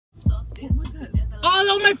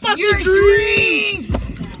Oh, my fucking dream!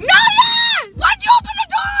 Naye! Why'd you open the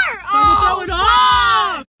door? Throw it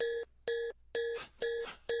off!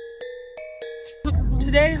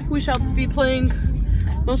 Today we shall be playing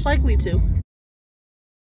Most Likely To.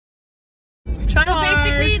 So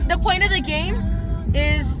basically, the point of the game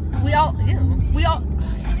is we all.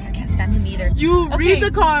 I can't stand him either. You read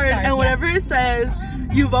the card, sorry, and whatever it says,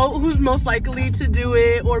 you vote who's most likely to do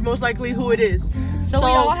it, or most likely who it is. So we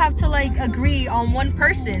all have to like agree on one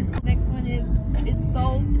person. Next one is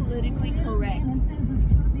so politically correct.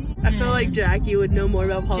 I feel like Jackie would know more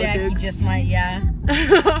about politics. Jackie just might, yeah.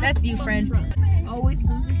 That's you, friend. Always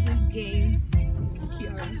loses this game.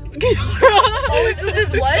 Kiara. Always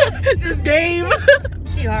loses what? This game.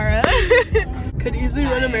 Kiara. Could easily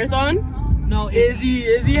run a marathon. No,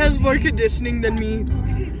 Izzy has more conditioning than me.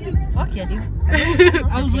 Fuck yeah, dude.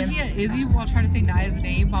 I was looking at Izzy while trying to say Naya's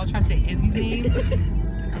name, while trying to say Izzy's name.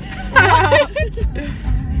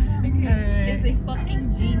 It's a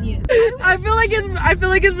fucking genius. I feel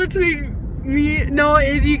like it's between me, no,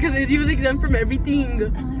 Izzy, because Izzy was exempt from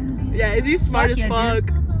everything. Yeah, Izzy's smart as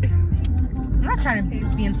fuck. I'm not trying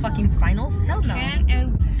to be in fucking finals. Hell no.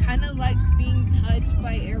 And kind of likes being touched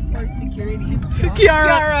by airport security.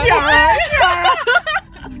 Kiara.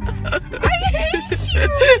 I hate you.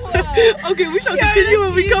 Okay, we shall continue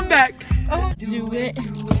when we come back. Oh. Do it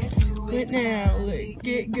now.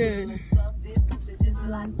 Get good.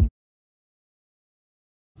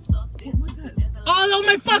 Oh,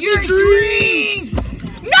 my fucking dream!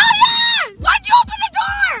 Naye! Why'd you open the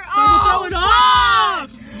door? Throw it off!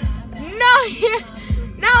 Naye!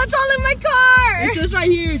 Now it's all in my car! It's just right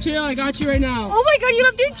here. Chill, I got you right now. Oh my god, you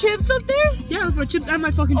left your chips up there? Yeah, with my chips and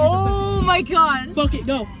my fucking Oh my god. Fuck it,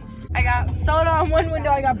 go. I got soda on one window,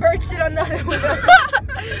 I got bird shit on the other window.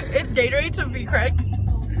 It's Gatorade to be correct.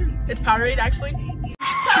 It's Powerade actually.